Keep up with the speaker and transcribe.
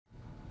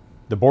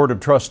The Board of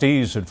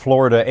Trustees at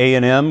Florida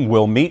A&M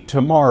will meet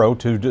tomorrow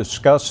to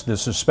discuss the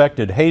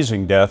suspected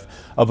hazing death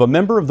of a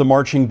member of the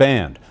marching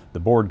band.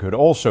 The board could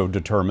also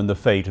determine the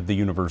fate of the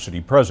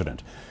university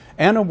president.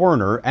 Anna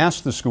Werner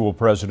asked the school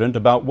president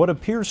about what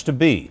appears to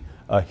be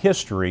a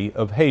history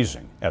of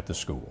hazing at the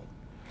school.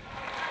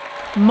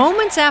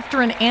 Moments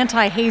after an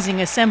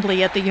anti-hazing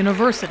assembly at the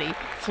university,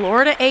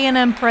 Florida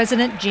A&M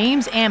President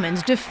James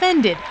Ammons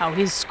defended how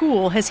his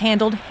school has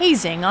handled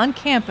hazing on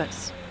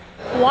campus.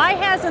 Why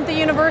hasn't the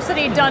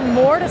university done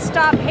more to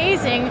stop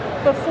hazing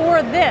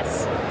before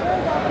this?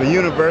 The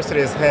university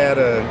has had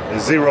a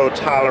zero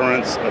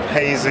tolerance of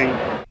hazing.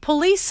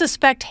 Police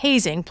suspect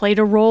hazing played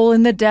a role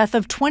in the death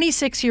of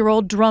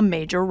 26-year-old drum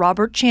major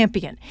Robert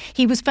Champion.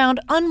 He was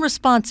found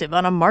unresponsive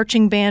on a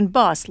marching band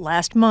bus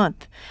last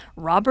month.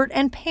 Robert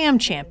and Pam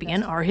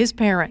Champion are his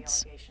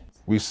parents.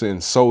 We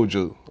send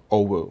soldiers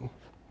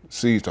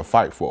overseas to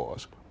fight for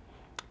us,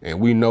 and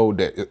we know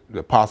that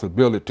the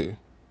possibility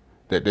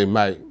that they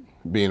might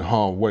be in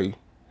harm's way.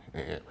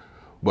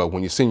 But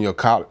when you send your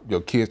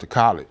kids to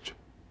college,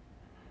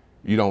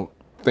 you don't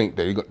think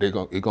that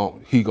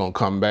he's gonna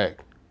come back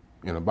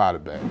in a body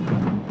bag.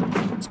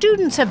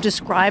 Students have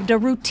described a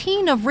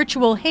routine of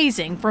ritual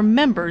hazing for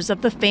members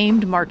of the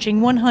famed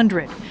Marching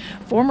 100.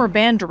 Former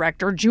band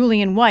director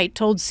Julian White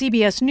told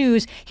CBS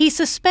News he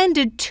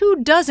suspended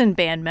 24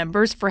 band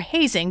members for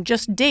hazing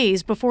just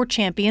days before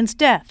Champion's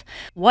death.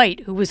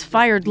 White, who was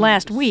fired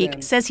last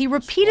week, says he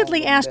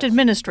repeatedly asked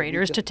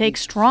administrators to take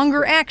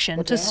stronger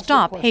action to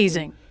stop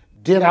hazing.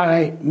 Did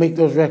I make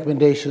those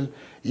recommendations?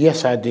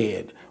 Yes, I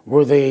did.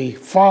 Were they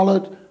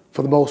followed?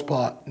 For the most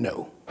part,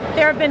 no.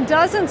 There have been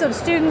dozens of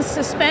students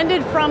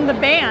suspended from the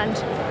band.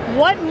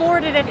 What more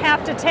did it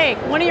have to take?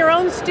 One of your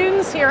own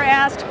students here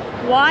asked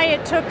why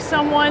it took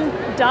someone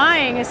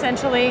dying,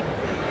 essentially,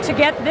 to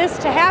get this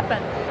to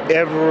happen.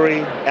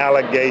 Every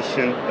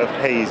allegation of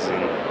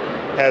hazing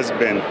has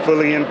been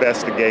fully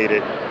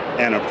investigated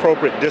and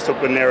appropriate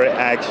disciplinary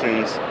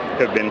actions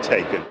have been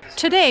taken.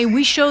 Today,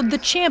 we showed the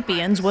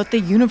Champions what the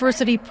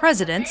university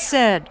president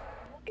said.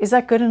 Is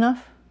that good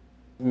enough?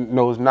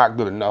 No, it's not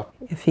good enough.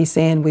 If he's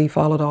saying we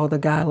followed all the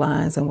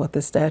guidelines and what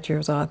the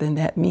statutes are, then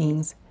that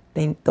means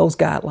those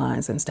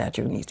guidelines and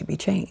statute needs to be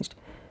changed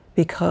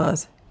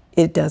because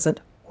it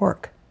doesn't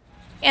work.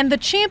 And the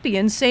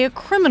Champions say a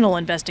criminal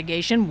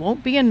investigation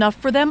won't be enough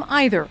for them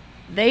either.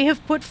 They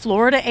have put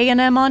Florida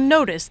A&M on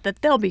notice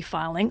that they'll be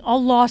filing a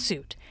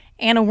lawsuit.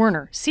 Anna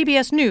Werner,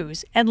 CBS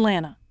News,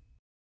 Atlanta.